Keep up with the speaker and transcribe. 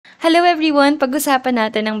Hello everyone! Pag-usapan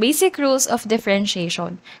natin ang basic rules of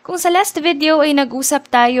differentiation. Kung sa last video ay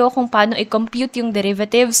nag-usap tayo kung paano i-compute yung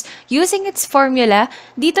derivatives using its formula,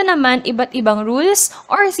 dito naman iba't ibang rules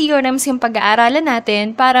or theorems yung pag-aaralan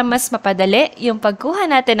natin para mas mapadali yung pagkuha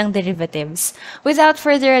natin ng derivatives. Without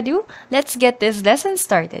further ado, let's get this lesson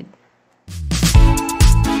started.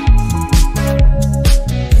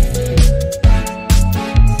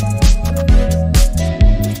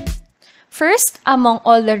 First, among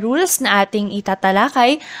all the rules na ating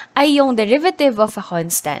itatalakay ay yung derivative of a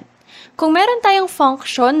constant. Kung meron tayong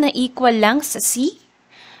function na equal lang sa c,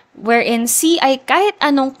 wherein c ay kahit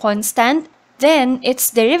anong constant, then its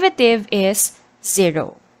derivative is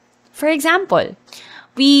 0. For example,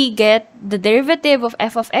 we get the derivative of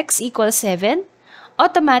f of x equals 7.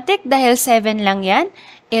 Automatic dahil 7 lang yan,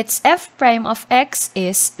 its f prime of x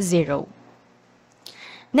is 0.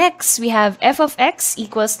 Next, we have f of x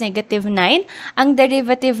equals negative 9. Ang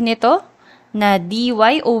derivative nito na dy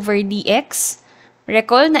over dx.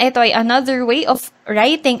 Recall na ito ay another way of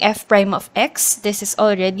writing f prime of x. This is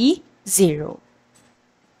already 0.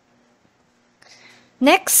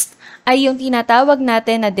 Next ay yung tinatawag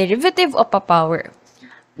natin na derivative of a power.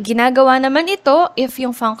 Ginagawa naman ito if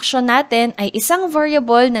yung function natin ay isang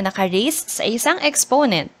variable na naka-raise sa isang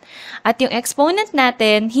exponent. At yung exponent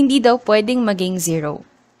natin hindi daw pwedeng maging 0.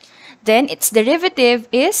 Then, its derivative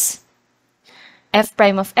is f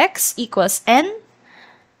prime of x equals n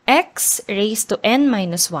x raised to n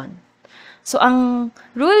minus 1. So, ang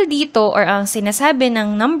rule dito or ang sinasabi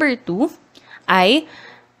ng number 2 ay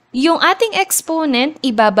yung ating exponent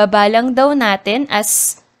ibababa lang daw natin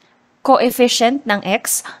as coefficient ng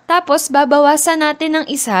x, tapos babawasan natin ng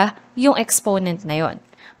isa yung exponent na yon.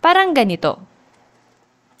 Parang ganito.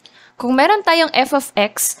 Kung meron tayong f of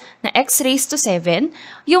x na x raised to 7,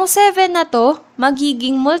 yung 7 na to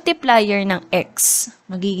magiging multiplier ng x.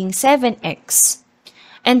 Magiging 7x.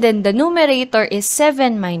 And then the numerator is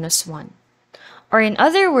 7 minus 1. Or in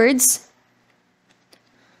other words,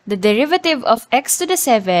 the derivative of x to the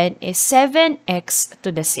 7 is 7x to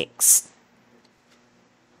the 6.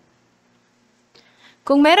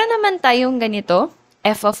 Kung meron naman tayong ganito,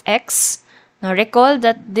 f of x, now recall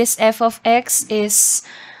that this f of x is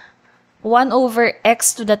 1 over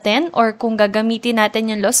x to the 10, or kung gagamitin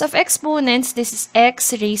natin yung laws of exponents, this is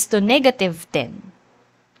x raised to negative 10.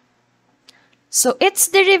 So, its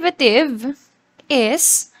derivative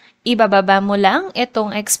is, ibababa mo lang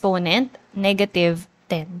itong exponent, negative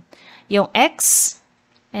 10. Yung x,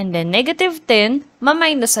 and then negative 10,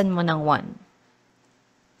 maminusan mo ng 1.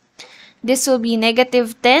 This will be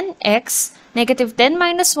negative 10x, negative 10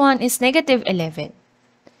 minus 1 is negative 11.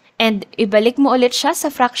 And ibalik mo ulit siya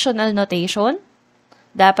sa fractional notation.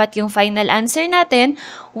 Dapat yung final answer natin,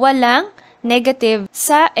 walang negative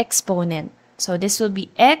sa exponent. So, this will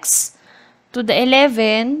be x to the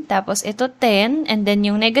 11, tapos ito 10, and then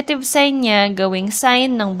yung negative sign niya gawing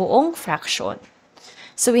sign ng buong fraction.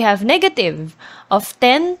 So, we have negative of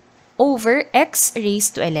 10 over x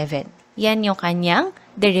raised to 11. Yan yung kanyang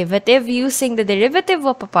derivative using the derivative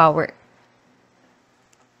of a power.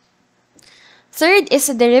 Third is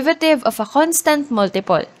a derivative of a constant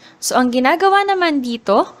multiple. So, ang ginagawa naman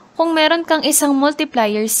dito, kung meron kang isang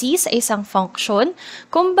multiplier c sa isang function,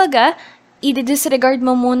 kumbaga, i-disregard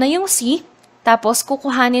mo muna yung c, tapos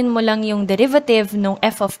kukuhanin mo lang yung derivative ng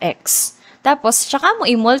f of x. Tapos, tsaka mo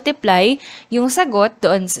i-multiply yung sagot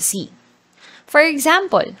doon sa c. For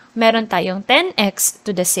example, meron tayong 10x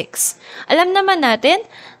to the 6. Alam naman natin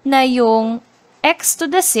na yung x to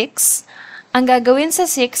the 6, ang gagawin sa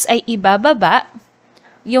 6 ay ibababa,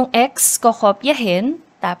 yung x kokopyahin,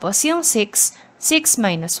 tapos yung 6, 6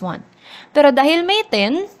 minus 1. Pero dahil may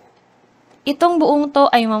 10, itong buong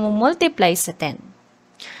to ay mamumultiply sa 10.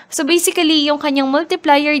 So basically, yung kanyang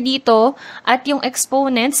multiplier dito at yung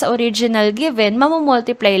exponent sa original given,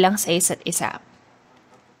 mamumultiply lang sa isa't isa.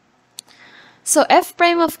 So f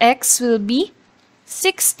prime of x will be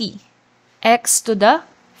 60, x to the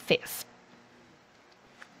 5th.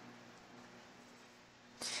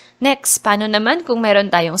 Next, paano naman kung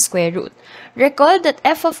meron tayong square root? Recall that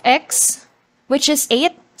f of x, which is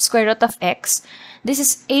 8, square root of x, this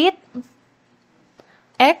is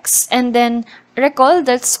 8x, and then recall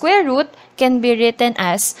that square root can be written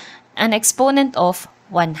as an exponent of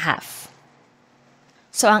 1/2.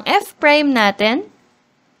 So, ang f prime natin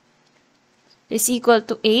is equal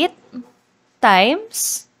to 8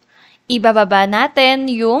 times, ibababa natin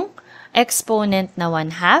yung exponent na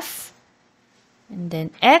 1/2, and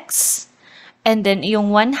then x, and then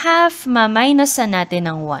yung 1/2, ma-minusan natin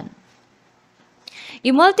ng 1.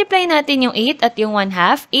 I-multiply natin yung 8 at yung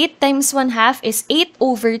 1/2. 8 times 1/2 is 8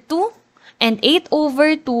 over 2. And 8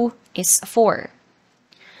 over 2 is 4.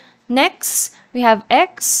 Next, we have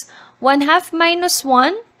x. 1 half minus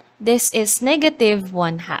 1. This is negative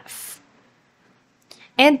 1 half.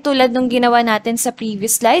 And tulad nung ginawa natin sa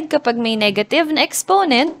previous slide, kapag may negative na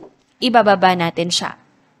exponent, ibababa natin siya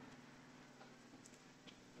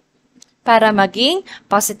para maging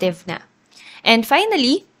positive na. And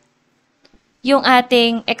finally, yung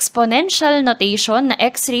ating exponential notation na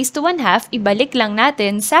x raised to 1 half, ibalik lang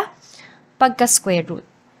natin sa pagka-square root.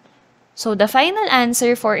 So the final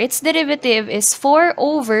answer for its derivative is 4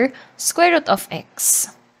 over square root of x.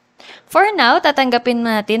 For now, tatanggapin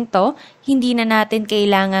natin to. Hindi na natin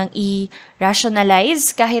kailangang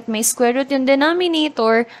i-rationalize. Kahit may square root yung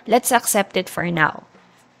denominator, let's accept it for now.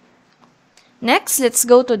 Next, let's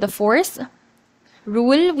go to the fourth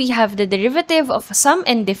rule. We have the derivative of sum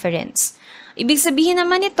and difference. Ibig sabihin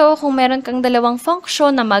naman ito, kung meron kang dalawang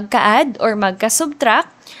function na magka-add or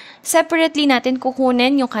magka-subtract, separately natin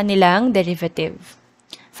kukunin yung kanilang derivative.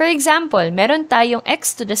 For example, meron tayong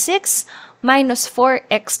x to the 6 minus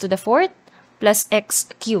 4x to the 4th plus x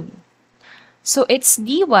cubed. So, it's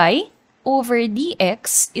dy over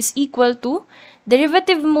dx is equal to,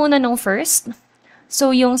 derivative muna nung first.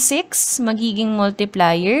 So, yung 6 magiging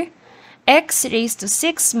multiplier, x raised to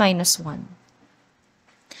 6 minus 1.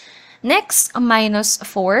 Next, minus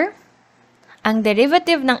 4. Ang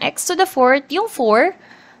derivative ng x to the 4th, yung 4,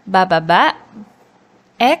 bababa,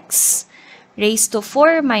 x raised to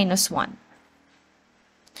 4 minus 1.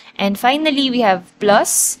 And finally, we have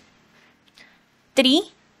plus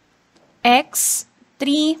 3, x,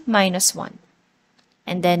 3 minus 1.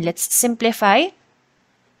 And then, let's simplify.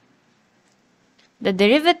 The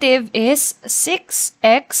derivative is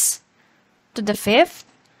 6x to the 5th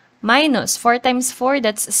minus 4 times 4,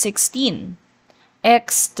 that's 16.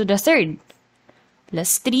 X to the 3rd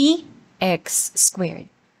plus 3x squared.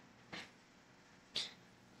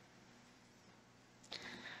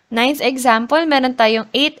 Ninth example, meron tayong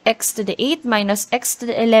 8x to the 8 minus x to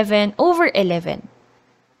the 11 over 11.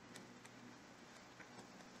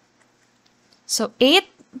 So, 8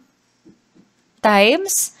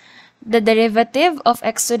 times the derivative of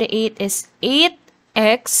x to the 8 is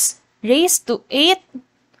 8x raised to 8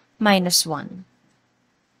 minus 1.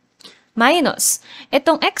 Minus.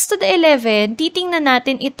 Itong x to the 11, titingnan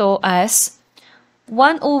natin ito as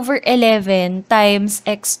 1 over 11 times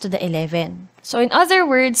x to the 11. So, in other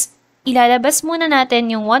words, ilalabas muna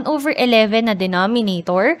natin yung 1 over 11 na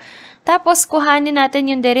denominator, tapos kuhanin natin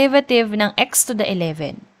yung derivative ng x to the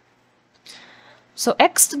 11. So,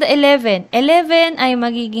 x to the 11. 11 ay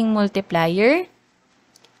magiging multiplier.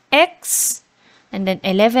 X, and then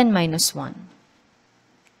 11 minus 1.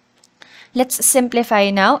 Let's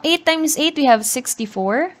simplify now. 8 times 8, we have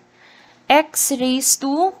 64. X raised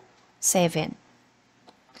to 7.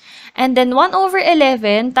 And then 1 over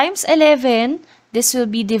 11 times 11, this will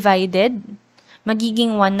be divided.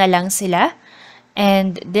 Magiging 1 na lang sila.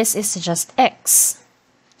 And this is just x.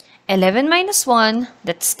 11 minus 1,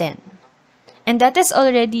 that's 10. And that is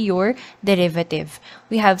already your derivative.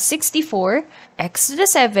 We have 64, x to the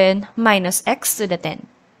 7 minus x to the 10.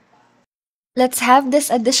 Let's have this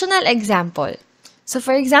additional example. So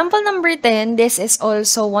for example number 10, this is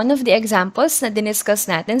also one of the examples na diniscuss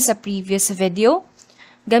natin sa previous video.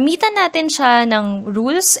 Gamitan natin siya ng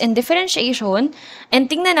rules in differentiation and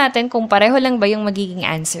tingnan natin kung pareho lang ba yung magiging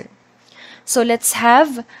answer. So let's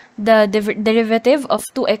have the derivative of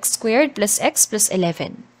 2x squared plus x plus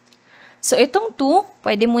 11. So, itong 2,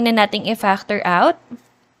 pwede muna nating i-factor out.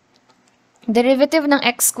 Derivative ng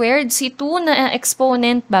x squared, si 2 na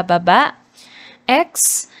exponent bababa.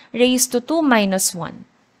 X raised to 2 minus 1.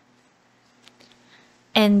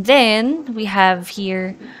 And then, we have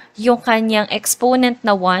here yung kanyang exponent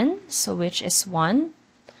na 1, so which is 1.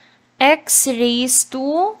 X raised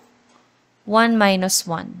to 1 minus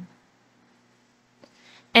 1.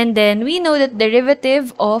 And then, we know that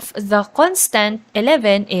derivative of the constant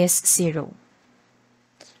 11 is 0.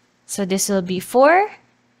 So, this will be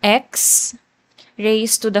 4x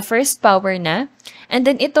raised to the first power na. And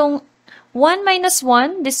then, itong 1 minus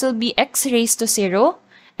 1, this will be x raised to 0.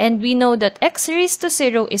 And we know that x raised to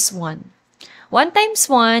 0 is 1. 1 times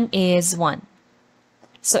 1 is 1.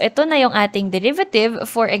 So, ito na yung ating derivative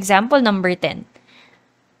for example number 10.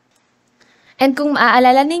 And kung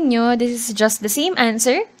maaalala ninyo, this is just the same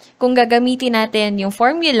answer kung gagamitin natin yung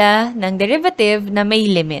formula ng derivative na may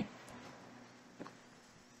limit.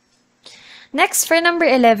 Next, for number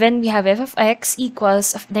 11, we have f of x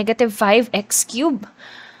equals negative 5x cubed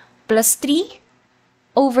plus 3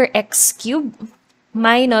 over x cubed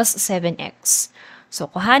minus 7x. So,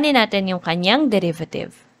 kuhanin natin yung kanyang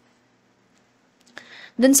derivative.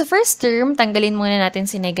 Dun sa first term, tanggalin muna natin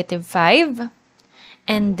si negative 5.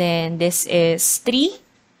 And then, this is 3.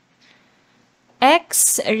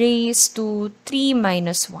 X raised to 3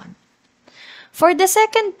 minus 1. For the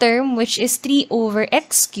second term, which is 3 over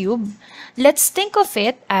x cubed, let's think of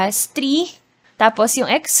it as 3, tapos yung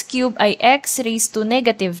x cubed ay x raised to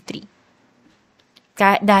negative 3.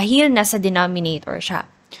 Dahil nasa denominator siya.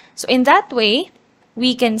 So in that way,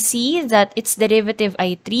 we can see that its derivative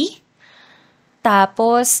ay 3.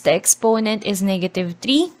 Tapos, the exponent is negative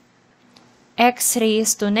 3. X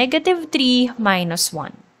raised to negative 3 minus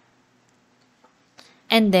 1.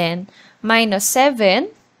 And then, minus 7.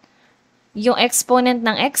 Yung exponent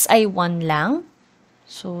ng x ay 1 lang.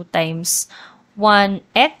 So, times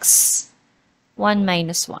 1x, 1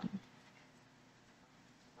 minus 1.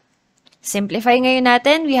 Simplify ngayon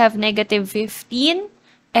natin. We have negative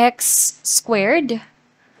 15x squared.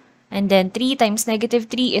 And then 3 times negative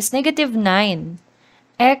 3 is negative 9.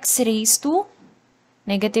 X raised to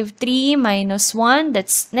negative 3 minus 1,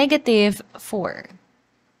 that's negative 4.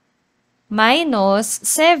 Minus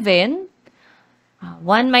 7.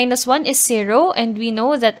 1 minus 1 is 0, and we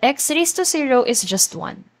know that x raised to 0 is just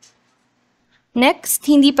 1. Next,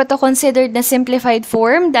 hindi pa to considered na simplified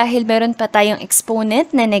form dahil meron pa tayong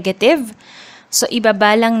exponent na negative. So,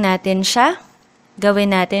 ibaba lang natin siya.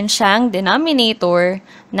 Gawin natin siyang denominator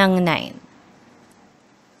ng 9.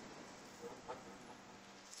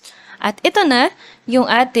 At ito na yung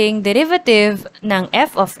ating derivative ng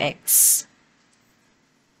f of x.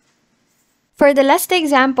 For the last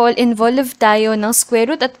example, involve tayo ng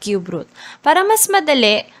square root at cube root. Para mas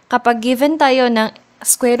madali, kapag given tayo ng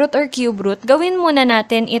square root or cube root, gawin muna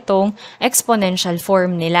natin itong exponential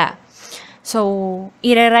form nila. So,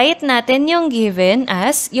 i-rewrite natin yung given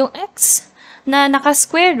as yung x na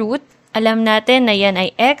naka-square root, alam natin na yan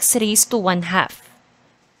ay x raised to 1/2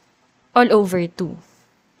 all over 2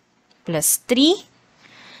 plus 3.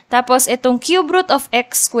 Tapos, itong cube root of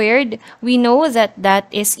x squared, we know that that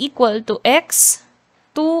is equal to x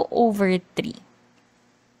 2 over 3.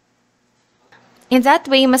 In that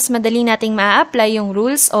way, mas madali nating ma-apply yung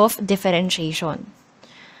rules of differentiation.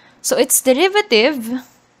 So, its derivative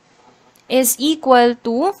is equal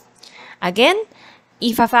to, again,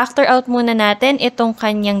 ifa-factor out muna natin itong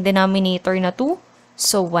kanyang denominator na 2.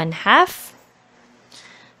 So, 1/2.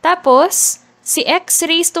 Tapos, si x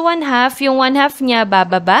raised to 1/2, yung 1/2 niya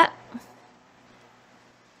bababa.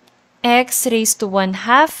 X raised to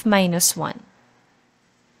 1/2 minus 1.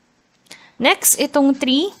 Next, itong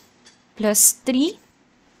 3 plus 3.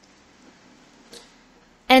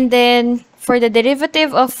 And then, for the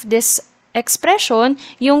derivative of this expression,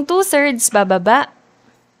 yung 2/3 bababa.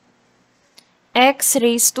 X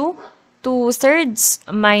raised to 2/3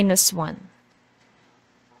 minus 1.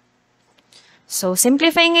 So,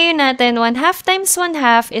 simplify ngayon natin, 1/2 times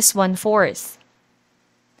 1/2 is 1/4.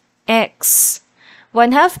 X.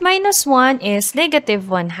 1/2 minus 1 is negative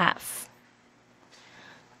 1/2.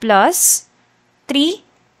 Plus, 3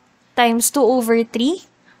 times 2 over 3,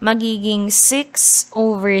 magiging 6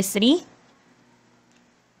 over 3.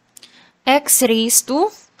 X raised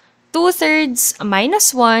to 2/3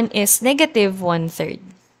 minus 1 is negative 1/3.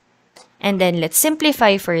 And then, let's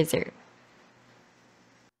simplify further.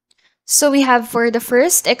 So, we have for the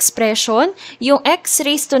first expression, yung x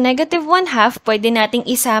raised to negative 1/2, pwede nating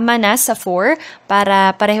isama na sa 4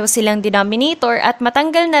 para pareho silang denominator at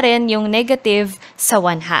matanggal na rin yung negative sa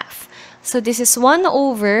 1/2. So, this is 1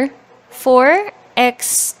 over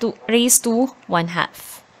 4x raised to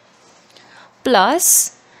 1/2.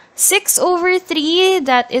 Plus, 6 over 3,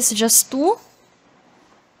 that is just 2.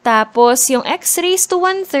 Tapos, yung x raised to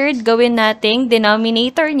 1/3, gawin nating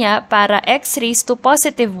denominator niya para x raised to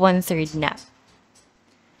positive 1/3 na.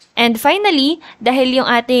 And finally, dahil yung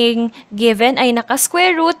ating given ay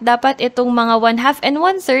naka-square root, dapat itong mga 1/2 and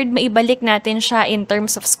 1/3, maibalik natin siya in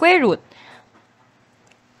terms of square root.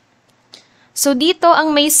 So, dito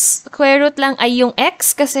ang may square root lang ay yung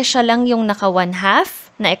x kasi siya lang yung naka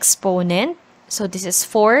 1/2 na exponent. So, this is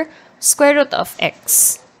 4 square root of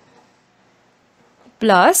x.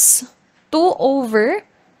 Plus 2 over,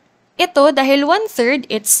 ito dahil 1/3,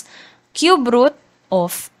 it's cube root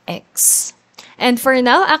of x. And for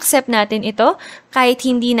now, accept natin ito kahit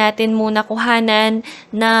hindi natin muna kuhanan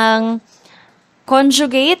ng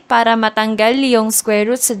conjugate para matanggal yung square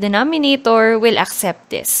root sa denominator, we'll accept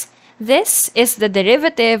this. This is the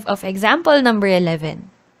derivative of example number 11.